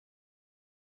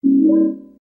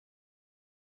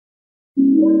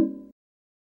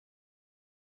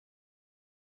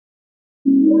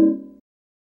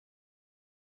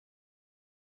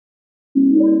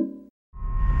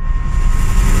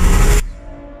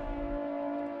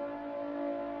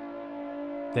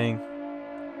Dang.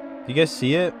 You guys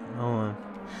see it? Hold on.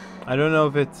 I don't know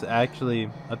if it's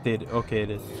actually updated. Okay, it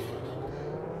is.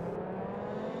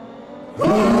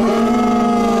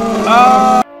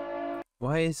 Ah!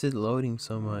 Why is it loading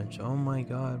so much? Oh my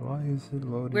god, why is it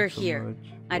loading We're so here.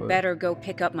 much? I'd better go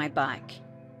pick up my bike.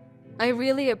 I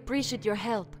really appreciate your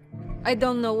help. I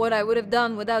don't know what I would have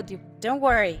done without you. Don't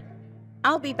worry.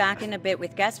 I'll be back in a bit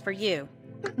with guests for you.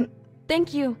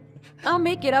 Thank you. I'll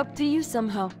make it up to you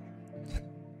somehow.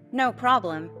 No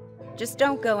problem. Just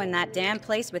don't go in that damn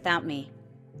place without me.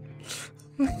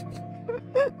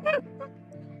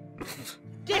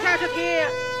 Get out of here!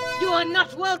 You are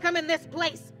not welcome in this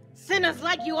place! Sinners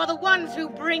like you are the ones who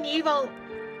bring evil!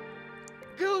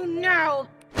 Go now!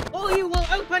 Or you will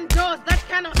open doors that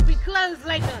cannot be closed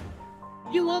later!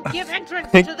 You will give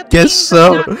entrance to the beings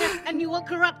of darkness, and you will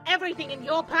corrupt everything in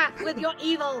your path with your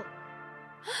evil!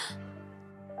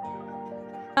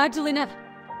 Magdalena,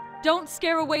 don't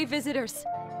scare away visitors.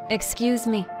 Excuse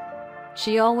me.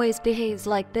 She always behaves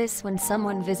like this when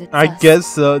someone visits us. I guess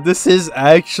so. This is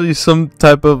actually some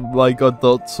type of like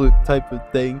Adult Swim type of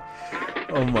thing.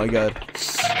 Oh my god.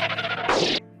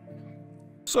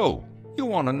 So, you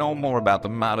want to know more about the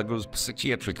Milagros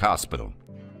Psychiatric Hospital?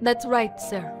 That's right,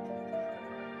 sir.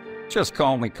 Just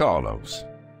call me Carlos.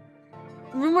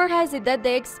 Rumor has it that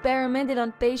they experimented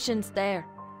on patients there.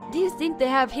 Do you think they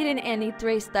have hidden any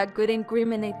trace that could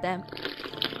incriminate them?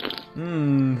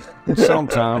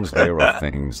 Sometimes there are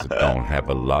things that don't have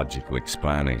a logical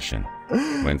explanation.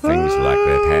 When things like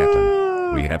that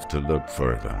happen, we have to look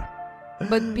further.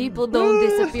 But people don't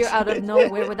disappear out of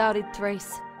nowhere without a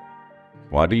trace.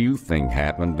 What do you think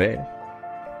happened there,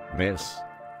 miss?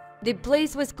 The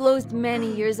place was closed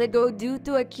many years ago due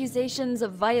to accusations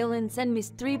of violence and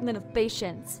mistreatment of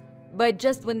patients. But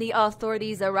just when the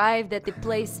authorities arrived at the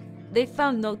place, they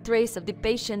found no trace of the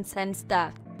patients and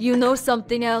staff. You know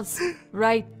something else,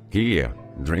 right? Here,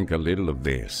 drink a little of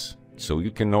this, so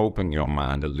you can open your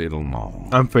mind a little more.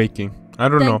 I'm faking. I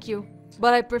don't know. Thank you,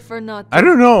 but I prefer not to. I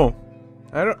don't know.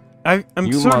 I'm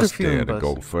you sort must of feeling dare to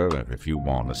busted. go further if you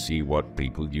want to see what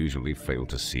people usually fail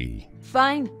to see.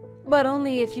 Fine, but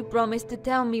only if you promise to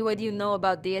tell me what you know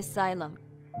about the asylum.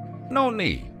 No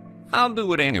need. I'll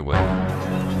do it anyway.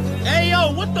 Hey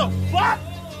yo, what the fuck?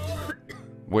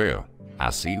 Well, I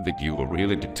see that you are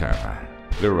really determined.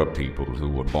 There are people who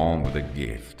were born with a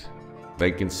gift.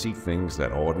 They can see things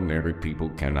that ordinary people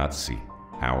cannot see.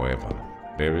 However,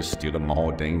 there is still a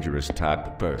more dangerous type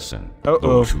of person.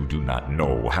 Those who do not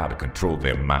know how to control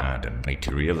their mind and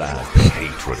materialize their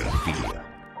hatred and fear.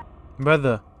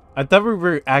 Brother, I thought we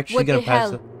were actually gonna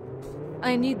pass it.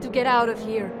 I need to get out of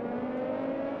here.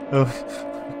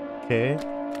 Okay.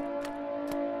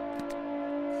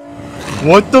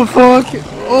 What the fuck?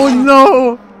 Oh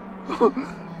no!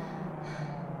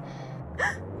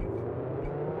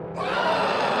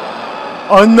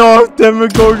 Oh no,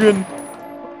 Demogorgon!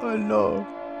 Oh no.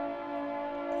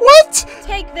 What?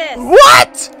 Take this!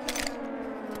 What?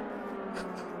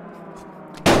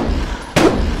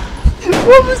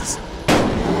 What was...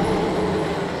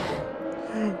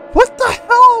 What the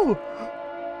hell?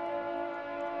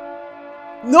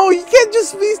 No, you can't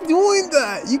just be doing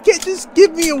that. You can't just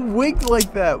give me a wig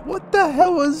like that. What the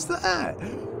hell was that?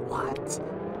 What?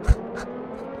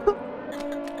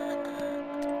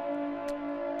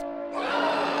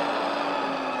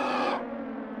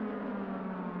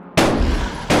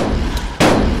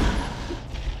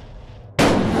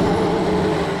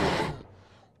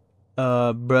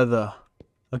 Brother.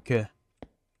 Okay.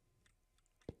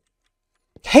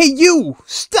 Hey, you!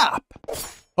 Stop!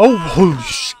 Oh, holy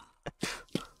shit.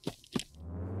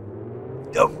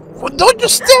 Oh, don't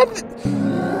just stab it!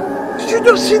 Did you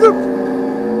not see them?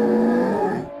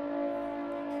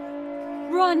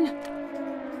 Run!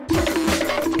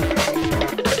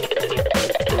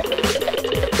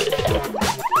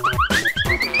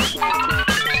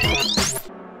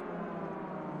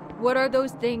 What are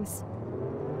those things?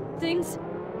 Things?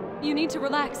 You need to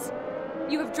relax.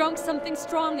 You have drunk something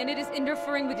strong and it is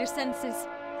interfering with your senses.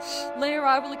 Later,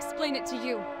 I will explain it to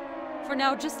you. For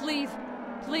now, just leave.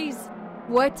 Please.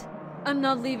 What? I'm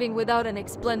not leaving without an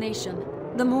explanation.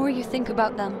 The more you think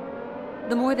about them,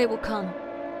 the more they will come.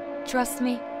 Trust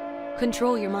me.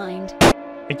 Control your mind.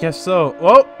 I guess so.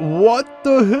 Oh, what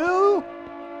the hell?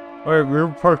 Alright, we're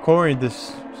parkouring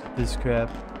this crap.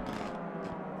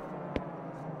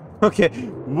 Okay,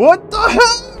 what the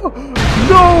hell?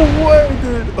 No way,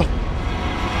 dude.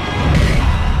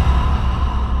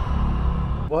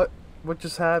 What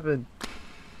just happened?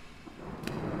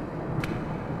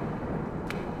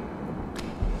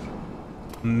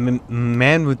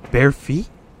 Man with bare feet?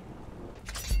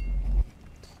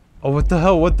 Oh, what the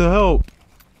hell? What the hell?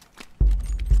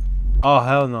 Oh,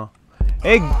 hell no.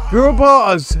 Hey, girl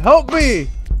boss, help me!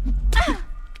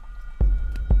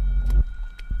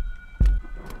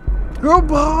 Girl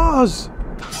boss!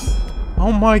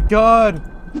 Oh my god!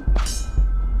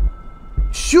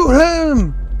 Shoot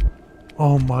him!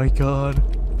 Oh my god.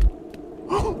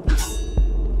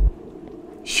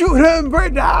 Shoot him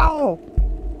right now!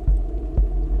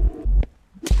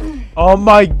 Oh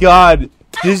my god!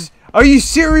 Are you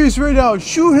serious right now?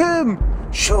 Shoot him!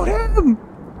 Shoot him!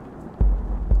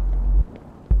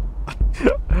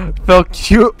 Felt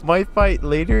cute. Might fight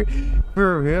later.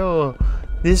 For real.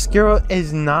 This girl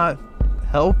is not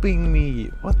helping me.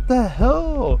 What the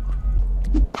hell?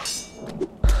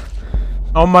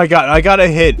 Oh my god, I got a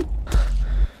hit.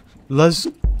 Let's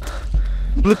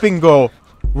flip and go.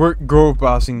 We're girl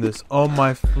bossing this. Oh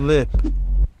my flip.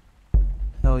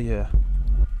 Hell yeah.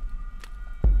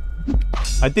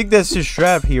 I think that's the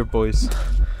strap here, boys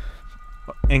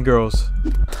and girls.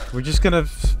 We're just gonna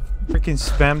freaking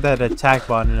spam that attack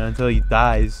button until he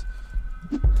dies.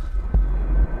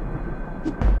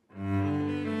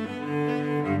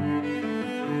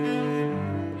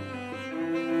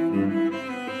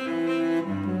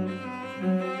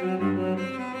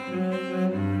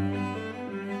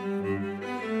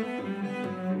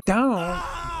 Down.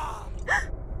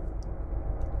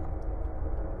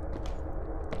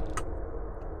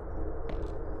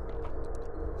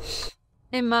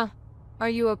 Emma, are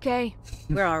you okay?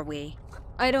 Where are we?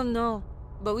 I don't know,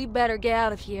 but we better get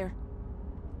out of here.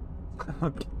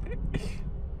 Okay.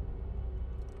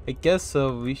 I guess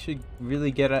so. We should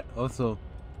really get at. Also,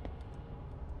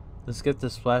 let's get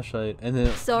this flashlight and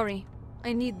then. Sorry,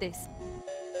 I need this.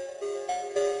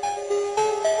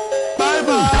 Bye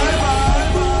bye.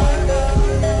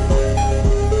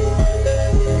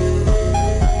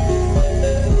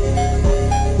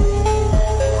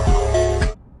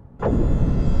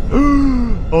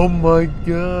 Oh my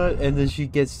god! And then she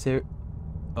gets there.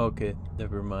 Okay,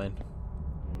 never mind.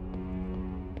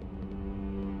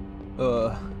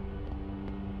 The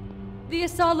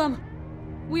asylum!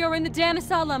 We are in the damn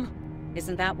asylum!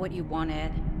 Isn't that what you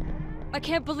wanted? I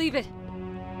can't believe it!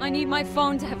 I need my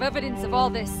phone to have evidence of all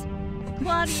this.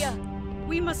 Claudia,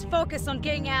 we must focus on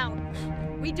getting out.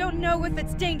 We don't know if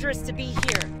it's dangerous to be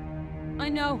here. I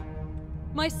know.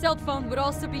 My cell phone would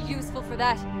also be useful for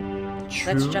that.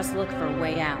 True. Let's just look for a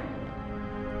way out.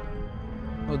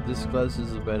 Oh, this glass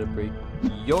is about to break.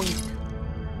 Yoink!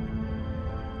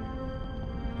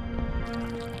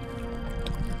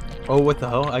 Oh, what the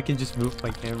hell? I can just move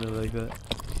my camera like that.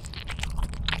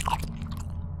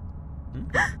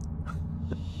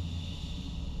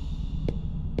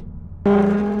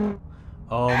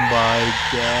 Oh my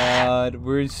god,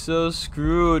 we're so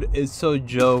screwed. It's so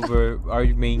Jover, our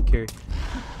main character.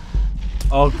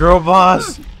 Oh, girl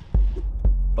boss!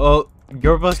 Oh,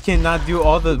 girl boss cannot do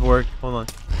all the work. Hold on.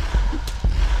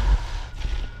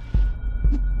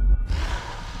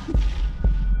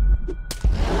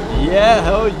 Yeah,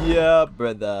 hell yeah,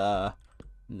 brother.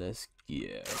 Let's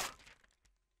go.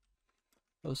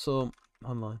 Also,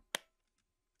 hold on.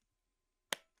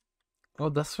 Oh,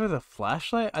 that's for the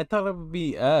flashlight? I thought it would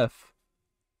be F.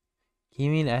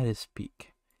 Gaming at his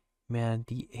peak. Man,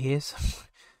 the ASMR...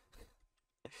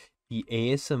 the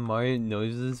ASMR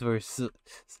noises were so...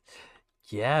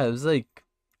 Yeah, it was like...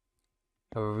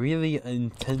 a really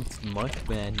intense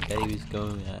mukbang that he was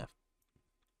going at.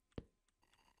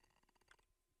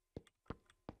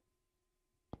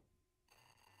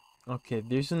 Okay,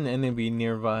 there's an enemy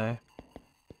nearby.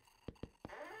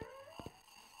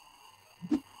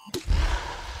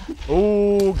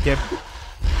 Oh, get.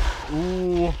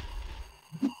 Ooh.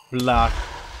 Black.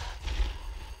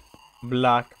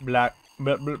 Black, black,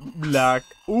 black.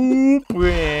 Ooh,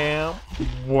 bam.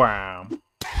 Wow.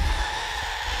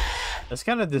 That's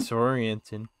kind of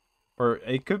disorienting. Or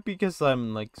it could be because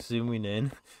I'm like zooming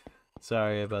in.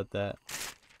 Sorry about that.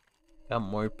 Got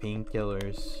more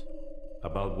painkillers.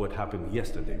 About what happened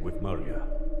yesterday with Maria.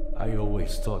 I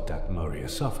always thought that Maria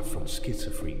suffered from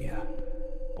schizophrenia.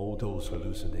 All those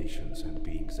hallucinations and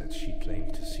beings that she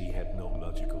claimed to see had no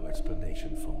logical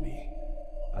explanation for me.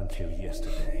 Until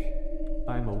yesterday.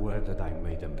 I'm aware that I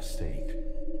made a mistake.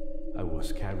 I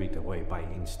was carried away by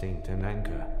instinct and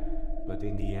anger, but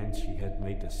in the end she had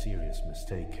made a serious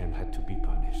mistake and had to be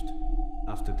punished.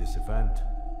 After this event,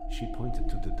 She pointed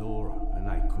to the door, and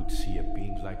I could see a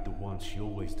being like the one she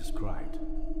always described.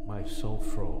 My soul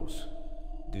froze.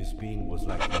 This being was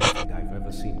like nothing I've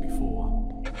ever seen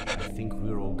before. I think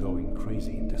we're all going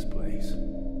crazy in this place.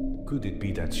 Could it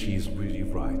be that she's really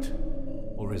right?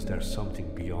 Or is there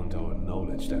something beyond our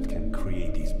knowledge that can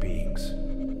create these beings?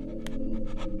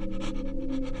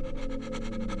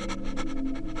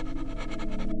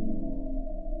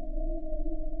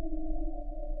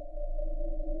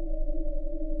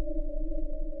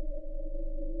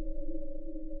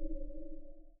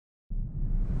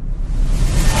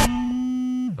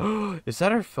 Is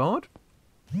that her phone?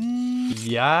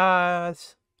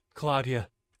 Yes. Claudia.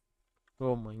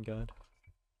 Oh my god.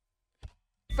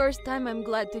 First time I'm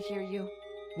glad to hear you.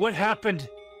 What happened?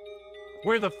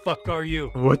 Where the fuck are you?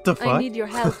 What the fuck? I need your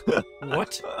help.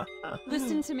 What?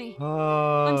 Listen to me.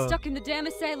 I'm I'm stuck in the damn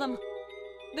asylum.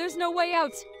 There's no way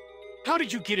out. How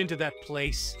did you get into that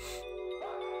place?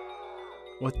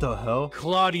 What the hell?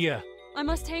 Claudia! I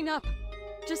must hang up.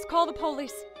 Just call the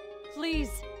police. Please.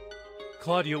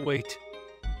 Claudia, wait.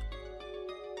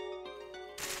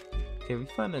 Okay, we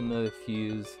found another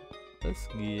fuse.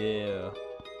 Yeah.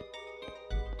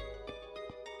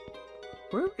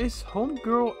 Where is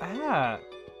homegirl at?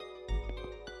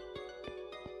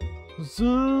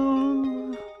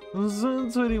 Zoom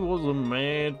said he wasn't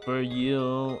mad for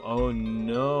you. Oh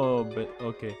no, but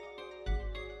okay.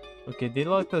 Okay, they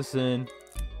locked us in.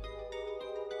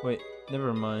 Wait,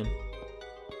 never mind.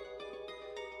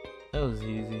 That was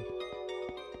easy.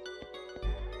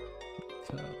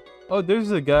 Oh,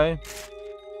 there's a guy.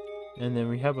 And then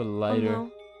we have a lighter. Oh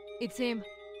no. It's him.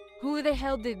 Who the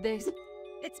hell did this?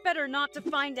 It's better not to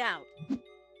find out.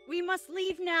 We must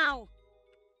leave now.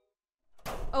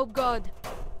 Oh god.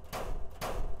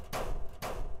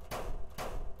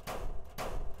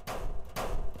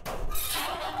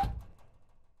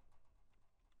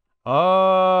 Oh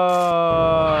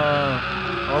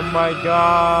my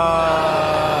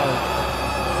god.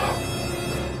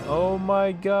 Oh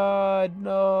my god,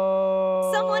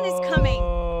 no. Someone is coming.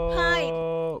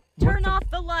 Hide. Turn off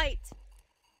the light.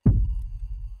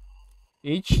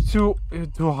 H2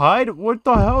 to hide? What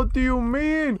the hell do you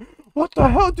mean? What the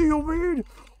hell do you mean?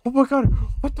 Oh my god,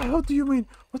 what the hell do you mean?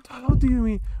 What the hell do you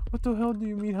mean? What the hell do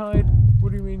you mean hide?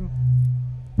 What do you mean?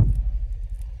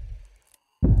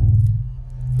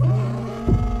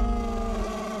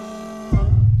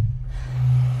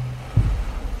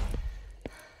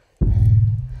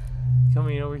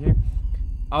 Coming over here.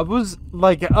 I was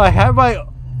like, I had my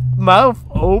mouth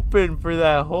open for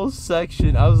that whole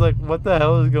section. I was like, what the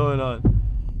hell is going on?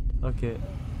 Okay.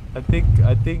 I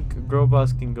think girl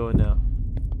boss can go now.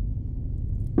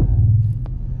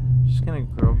 Just gonna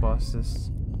girl boss this.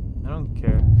 I don't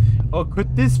care. Oh,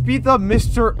 could this be the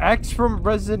Mr. X from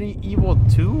Resident Evil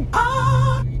 2?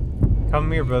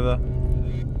 Come here, brother.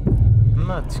 I'm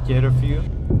not scared of you.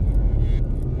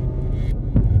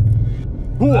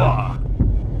 Hooah!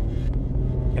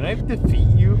 Can I defeat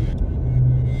you?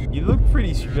 You look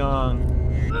pretty strong.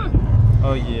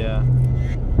 Oh yeah.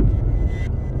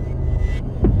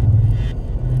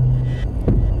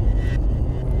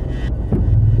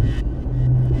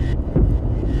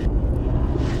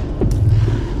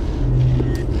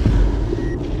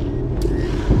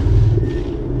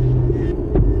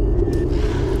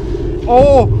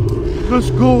 Oh!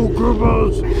 Let's go,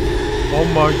 Gribbers! Oh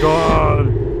my god!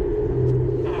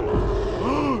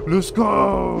 Let's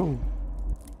go!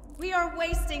 We are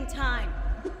wasting time.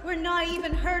 We're not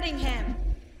even hurting him.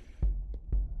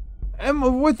 Emma,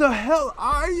 what the hell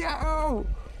are you?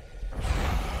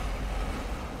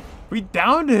 We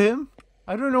downed him.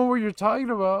 I don't know what you're talking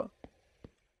about.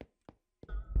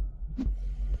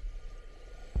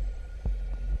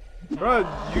 Bro,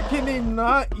 you can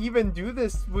not even do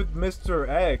this with Mr.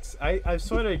 X. I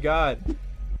swear to God.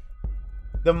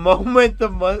 The moment the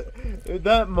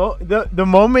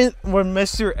moment when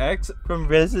Mr. X from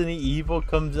Resident Evil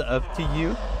comes up to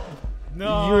you,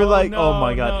 you're like, oh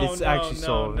my god, it's actually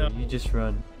so over. You just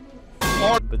run.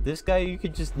 But this guy, you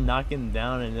could just knock him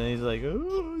down, and then he's like,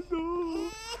 oh no,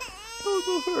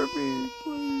 don't hurt me,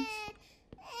 please.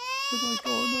 He's like,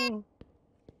 oh no.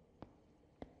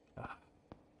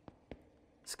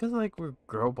 It's cause like we're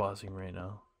girl bossing right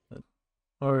now.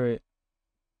 All right.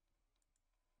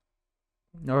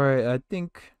 Alright, I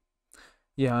think,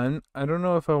 yeah, I don't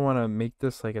know if I want to make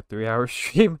this like a 3-hour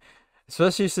stream,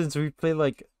 especially since we played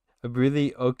like a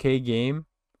really okay game,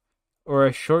 or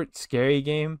a short scary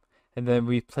game, and then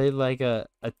we played like a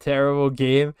terrible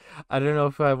game. I don't know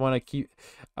if I want to keep,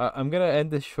 I'm gonna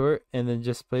end this short and then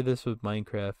just play this with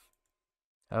Minecraft.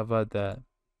 How about that?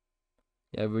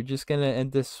 Yeah, we're just gonna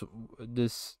end this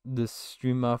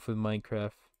stream off with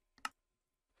Minecraft.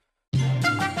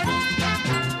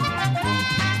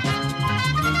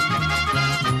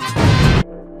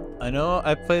 I know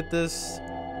I played this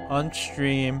on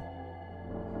stream,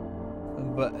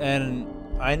 and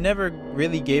I never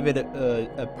really gave it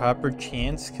a proper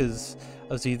chance because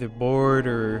I was either bored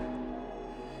or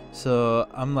so.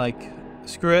 I'm like,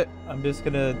 screw it, I'm just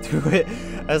gonna do it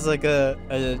as like a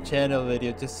channel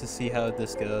video just to see how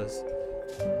this goes.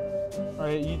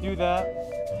 Alright, you do that.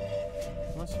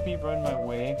 I'm gonna speed run my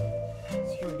way.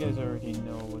 See, you guys already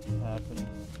know what's happening.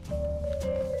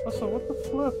 Also, what the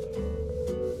flip?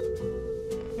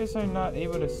 You guys are not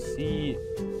able to see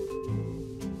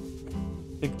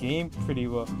the game pretty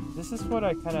well. This is what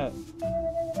I kind of...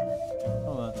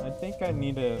 Hold on, I think I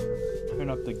need to turn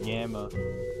up the gamma.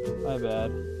 My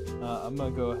bad. I'm gonna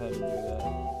go ahead and do that.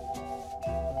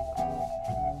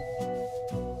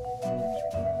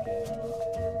 I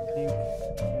think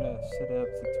I'm gonna set it up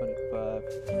to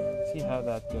 25. See how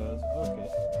that goes. Okay.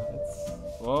 Let's...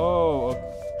 Whoa! Okay.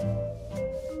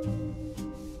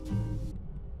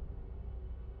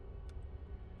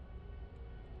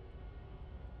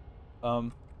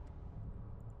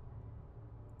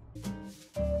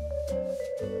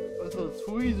 What's the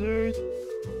tweezers?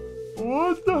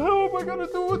 What the hell am I gonna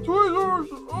do with tweezers?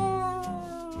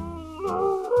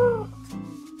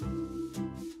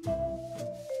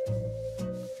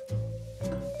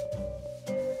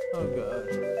 Oh god.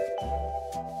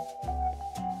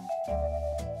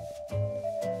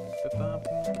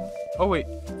 Oh wait,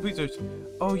 tweezers.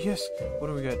 Oh yes. What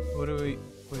do we got?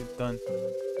 We've done.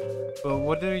 But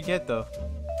what did we get though?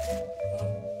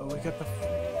 Oh, we got the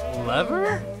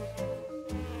lever?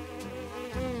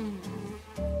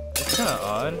 It's kind of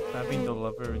odd having the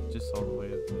lever just all the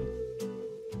way up there.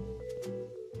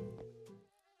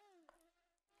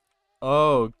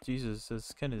 Oh, Jesus,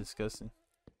 that's kind of disgusting.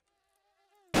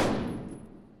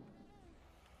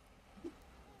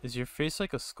 Is your face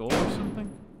like a skull or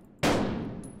something?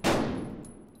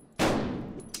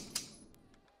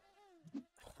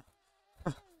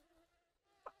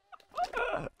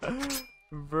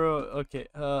 Bro, okay,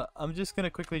 I'm just gonna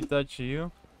quickly dodge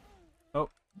you. Oh,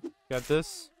 got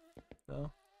this.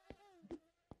 No.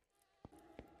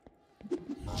 I'm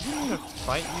gonna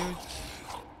fight you.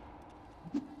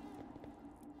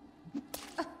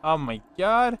 Oh my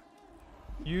god!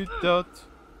 You dealt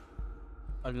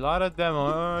a lot of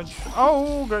damage.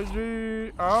 Oh,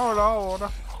 crazy! Oh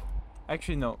lord!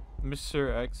 Actually, no.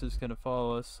 Mr. X is gonna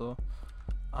follow us, so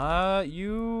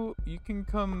you can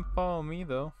come follow me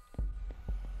though.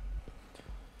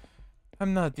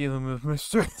 I'm not dealing with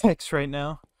Mr. X right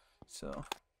now, so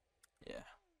yeah,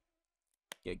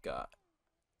 get got.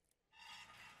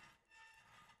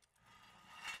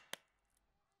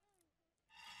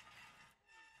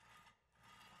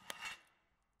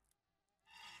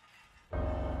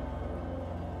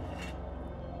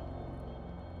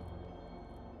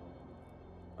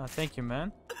 Thank you,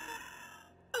 man.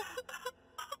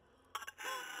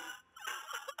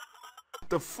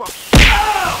 The fuck?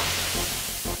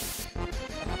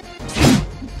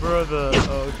 Brother,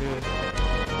 oh dude.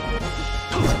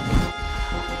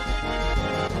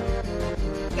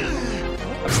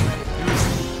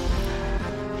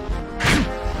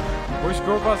 Where's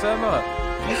Gorba's Emma?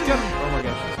 She's got me. Oh my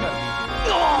gosh, she's got me.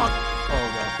 Oh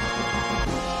god.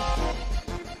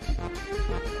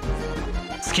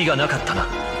 隙がなかったな。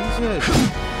Jesus.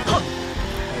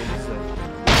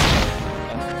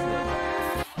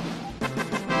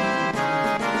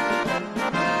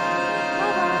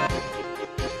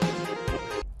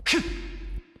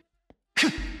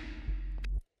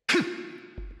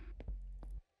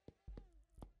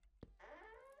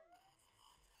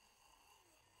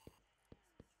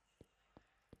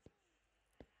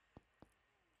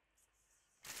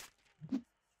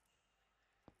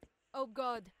 Oh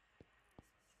God.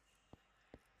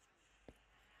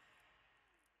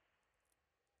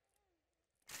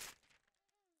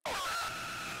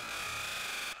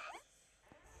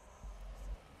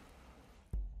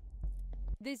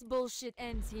 This bullshit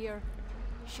ends here.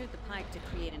 Shoot the pipe to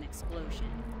create an explosion.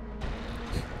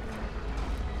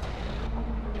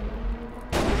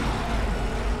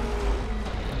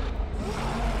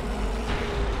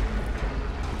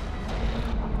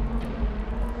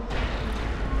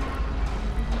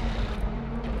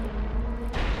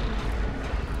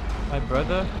 My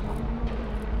brother?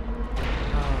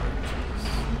 Oh, jeez.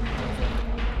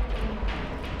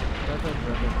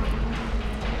 Brother.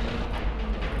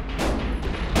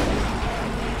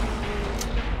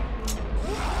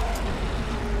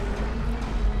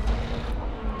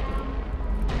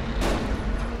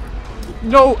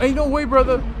 No, ain't no way,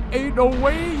 brother. Ain't no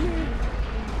way.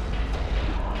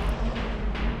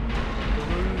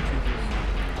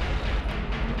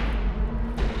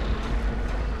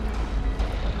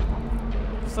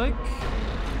 It's like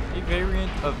a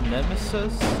variant of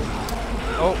Nemesis.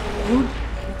 Oh.